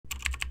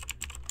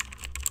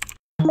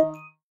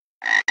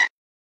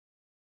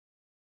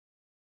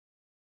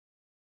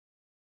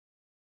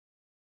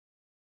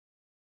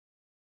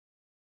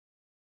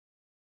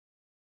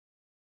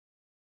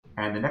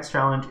And the next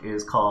challenge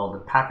is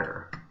called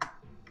Packer.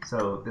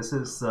 So this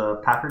is the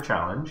Packer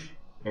challenge.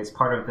 It's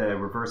part of the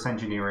reverse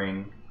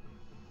engineering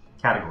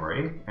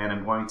category, and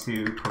I'm going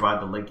to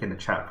provide the link in the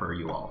chat for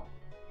you all.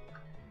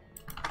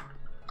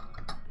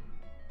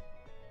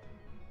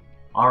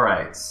 All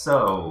right,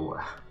 so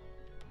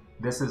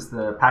this is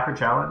the Packer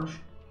challenge.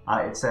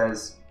 It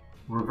says,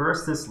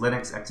 reverse this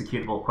Linux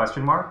executable ?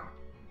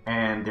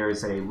 And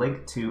there's a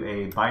link to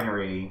a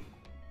binary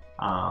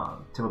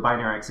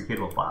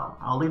executable file.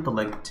 I'll leave the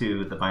link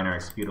to the binary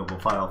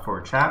executable file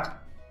for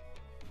chat.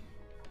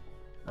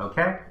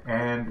 Okay,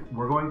 and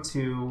we're going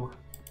to,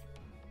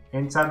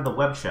 inside of the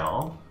web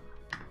shell,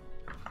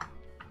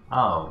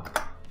 oh,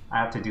 I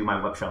have to do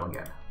my web shell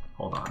again.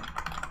 Hold on.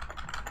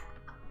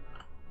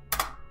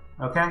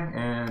 Okay,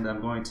 and I'm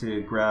going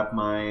to grab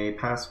my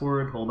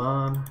password. Hold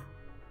on.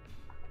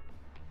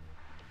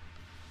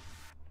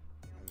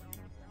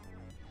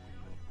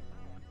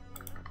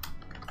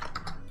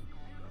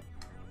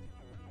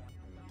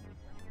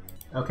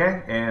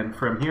 Okay, and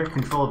from here,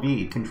 Control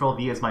V. Control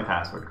V is my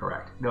password,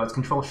 correct? No, it's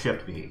Control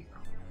Shift V.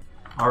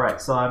 All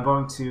right, so I'm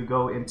going to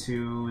go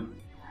into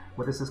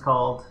what this is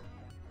called,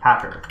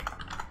 Packer.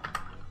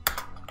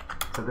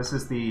 So this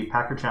is the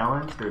Packer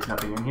challenge. There's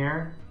nothing in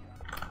here.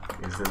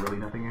 Is there really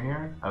nothing in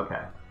here?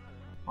 Okay.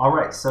 All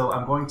right, so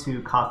I'm going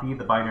to copy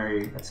the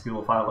binary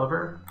executable file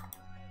over.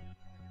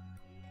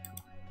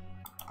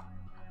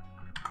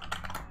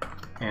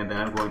 And then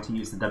I'm going to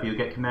use the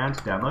wget command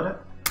to download it.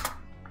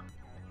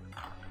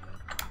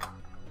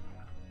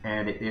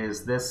 And it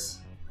is this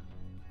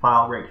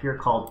file right here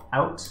called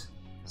out.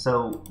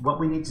 So what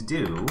we need to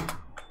do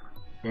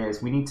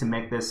is we need to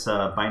make this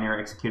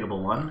binary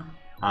executable one.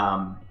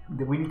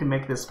 We need to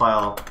make this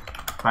file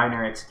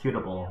binary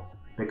executable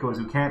because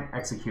we can't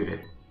execute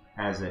it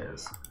as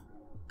is.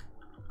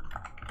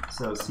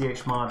 So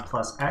chmod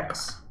plus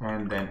x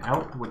and then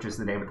out, which is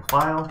the name of the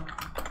file.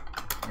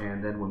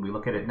 And then when we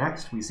look at it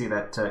next, we see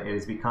that it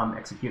has become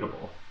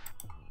executable.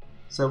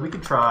 So we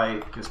could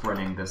try just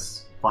running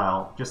this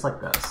file just like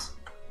this.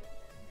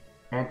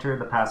 Enter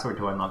the password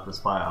to unlock this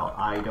file.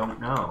 I don't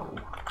know.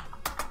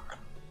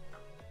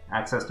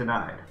 Access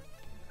denied.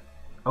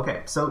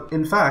 Okay, so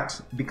in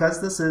fact,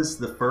 because this is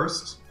the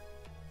first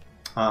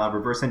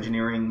reverse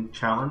engineering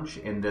challenge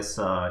in this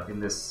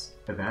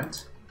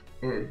event,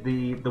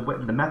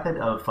 the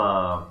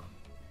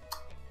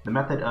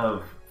method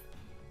of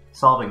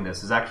solving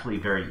this is actually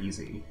very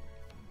easy.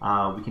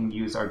 We can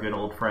use our good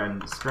old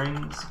friend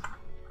strings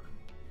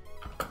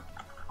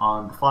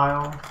on the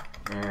file,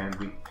 and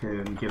we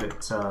can give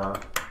it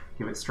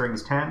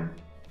strings 10,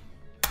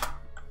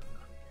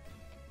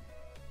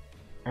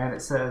 and it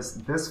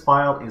says this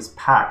file is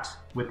packed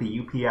with the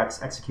UPX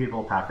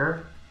executable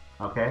packer,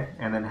 okay,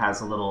 and then has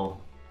a little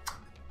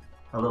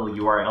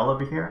URL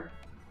over here.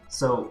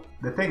 So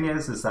the thing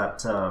is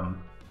that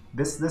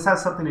this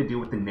has something to do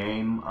with the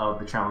name of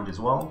the challenge as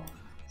well.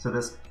 So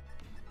this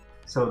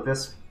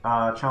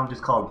challenge is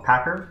called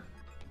Packer,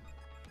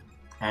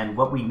 and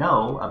what we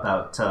know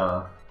about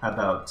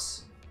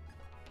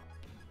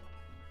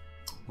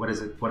what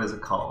is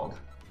it called?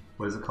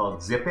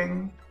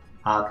 Zipping,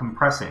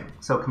 compressing.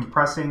 So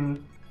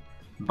compressing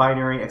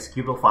binary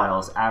executable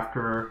files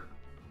after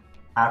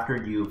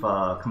you've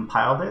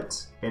compiled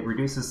it, it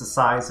reduces the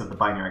size of the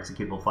binary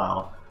executable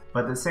file.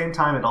 But at the same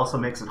time, it also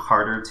makes it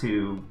harder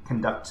to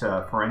conduct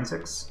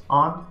forensics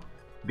on,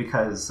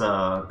 because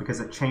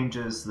it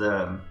changes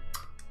the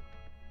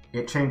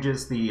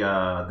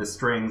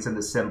strings and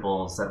the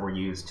symbols that were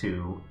used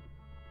to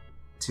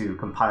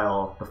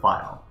compile the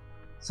file.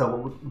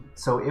 So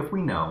if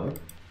we know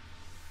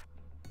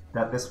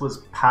that this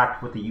was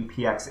packed with the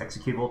UPX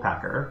executable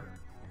packer,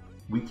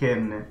 we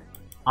can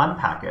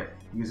unpack it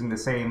using the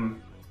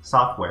same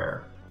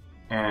software,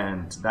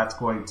 and that's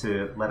going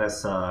to let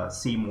us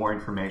see more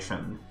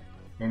information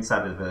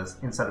inside of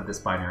this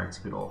binary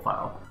executable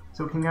file.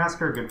 So we can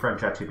ask our good friend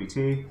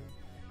ChatGPT,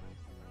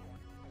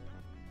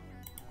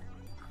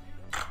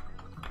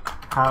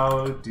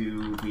 how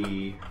do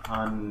we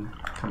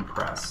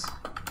uncompress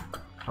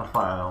a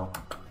file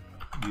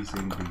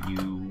using the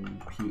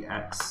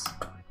UPX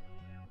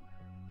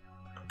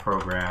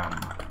program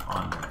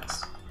on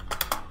Linux?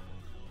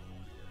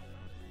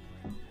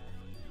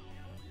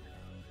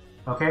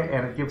 Okay,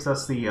 and it gives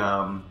us the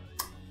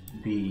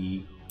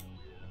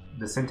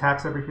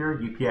syntax over here,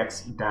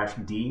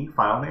 UPX-D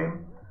file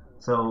name.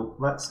 So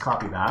let's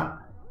copy that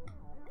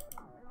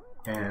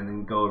and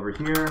then go over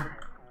here.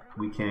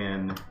 We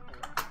can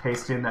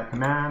paste in that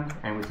command,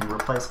 and we can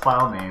replace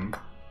file name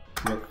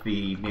with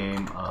the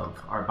name of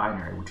our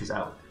binary, which is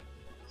out.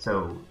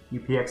 So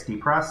UPX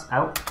depress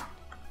out,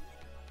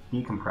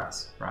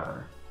 decompress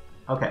rather.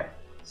 Okay,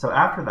 so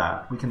after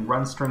that, we can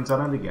run strings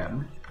on it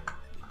again.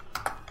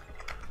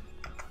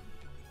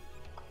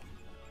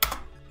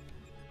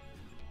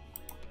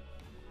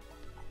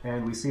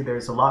 And we see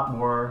there's a lot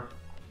more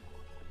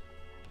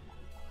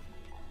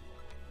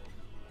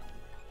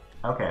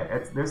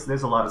Okay,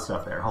 there's a lot of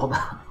stuff there. Hold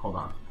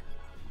on.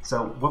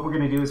 So what we're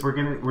going to do is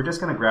we're just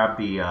going to grab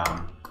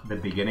the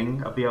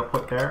beginning of the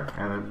output there,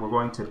 and then we're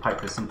going to pipe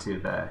this into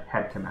the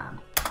head command.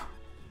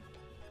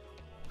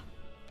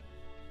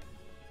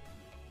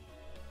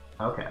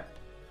 Okay.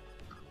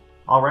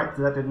 All right,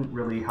 so that didn't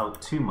really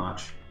help too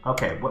much.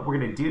 Okay, what we're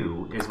going to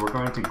do is we're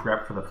going to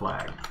grep for the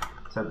flag.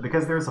 So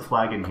because there's a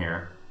flag in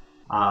here,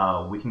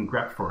 we can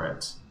grep for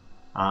it.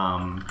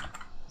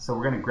 So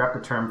we're going to grep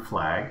the term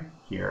flag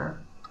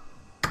here.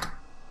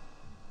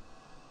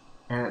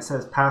 And it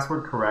says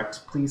password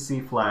correct, please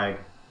see flag,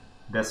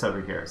 this over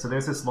here. So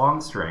there's this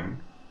long string.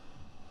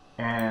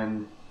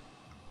 And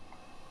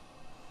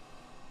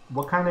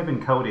what kind of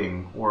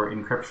encoding or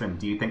encryption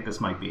do you think this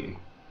might be?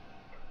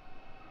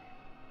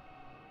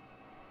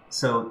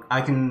 So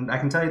I can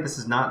tell you this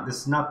is not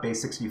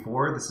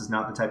base64. This is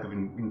not the type of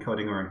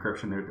encoding or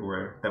encryption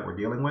that we're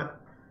dealing with.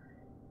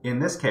 In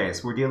this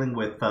case, we're dealing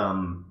with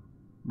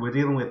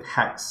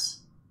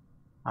hex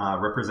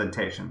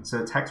representation. So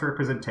it's hex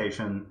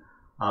representation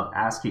of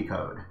ASCII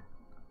code,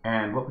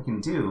 and what we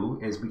can do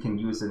is we can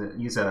use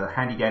a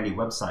handy-dandy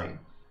website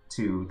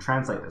to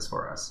translate this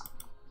for us.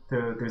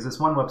 There's this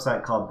one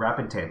website called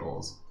Rapid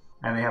Tables,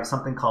 and they have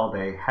something called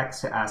a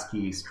hex to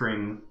ASCII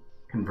string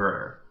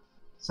converter.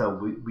 So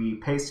we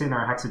paste in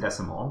our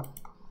hexadecimal,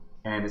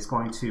 and it's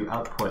going to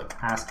output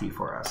ASCII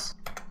for us,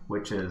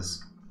 which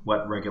is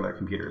what regular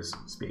computers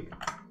speak.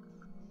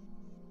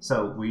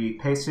 So we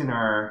paste in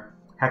our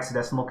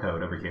hexadecimal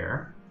code over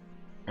here,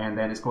 and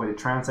then it's going to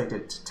translate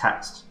it to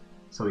text.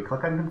 So we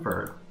click on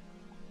convert,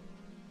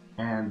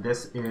 and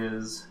this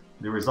is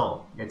the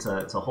result. It's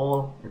a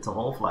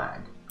whole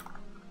flag.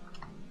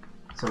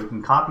 So we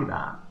can copy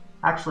that.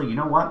 Actually, you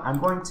know what? I'm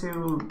going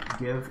to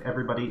give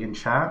everybody in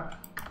chat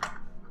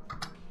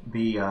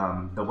the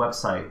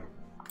website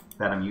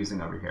that I'm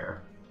using over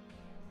here,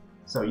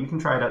 so you can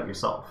try it out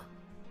yourself.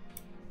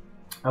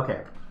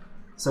 Okay,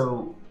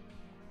 so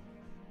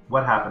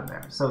what happened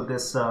there? So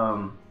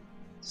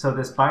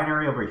this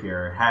binary over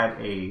here had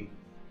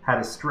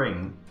a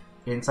string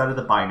inside of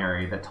the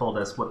binary that told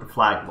us what the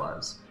flag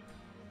was,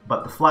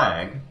 but the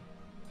flag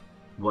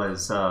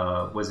was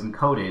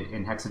encoded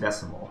in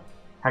hexadecimal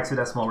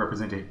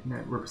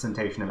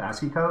representation of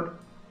ASCII code.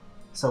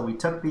 So we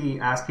took the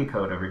ASCII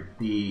code over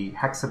the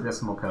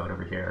hexadecimal code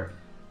over here,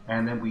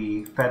 and then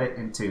we fed it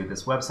into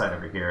this website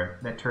over here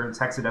that turns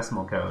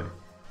hexadecimal code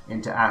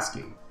into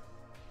ASCII.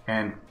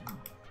 And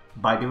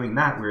by doing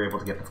that, we were able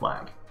to get the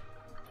flag.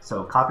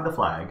 So copy the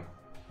flag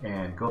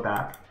and go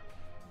back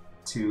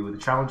to the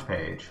challenge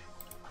page,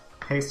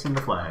 paste in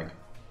the flag,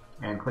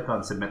 and click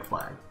on Submit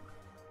Flag.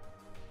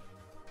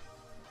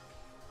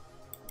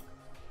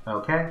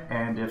 Okay,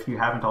 and if you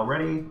haven't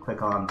already,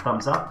 click on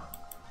Thumbs Up.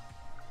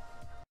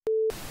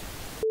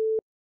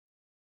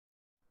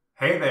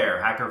 Hey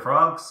there,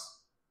 HackerFrogs!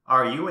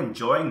 Are you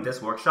enjoying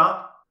this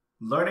workshop?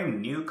 Learning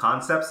new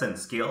concepts and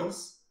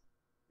skills?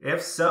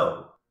 If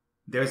so,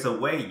 there's a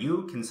way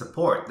you can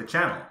support the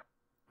channel,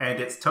 and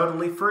it's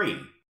totally free.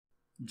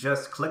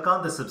 Just click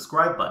on the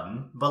subscribe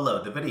button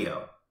below the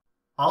video.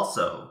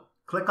 Also,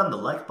 click on the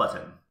like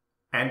button.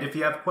 And if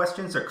you have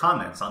questions or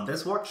comments on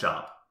this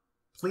workshop,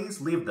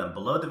 please leave them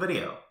below the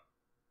video.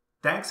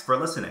 Thanks for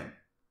listening.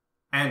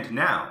 And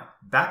now,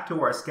 back to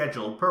our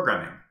scheduled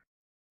programming.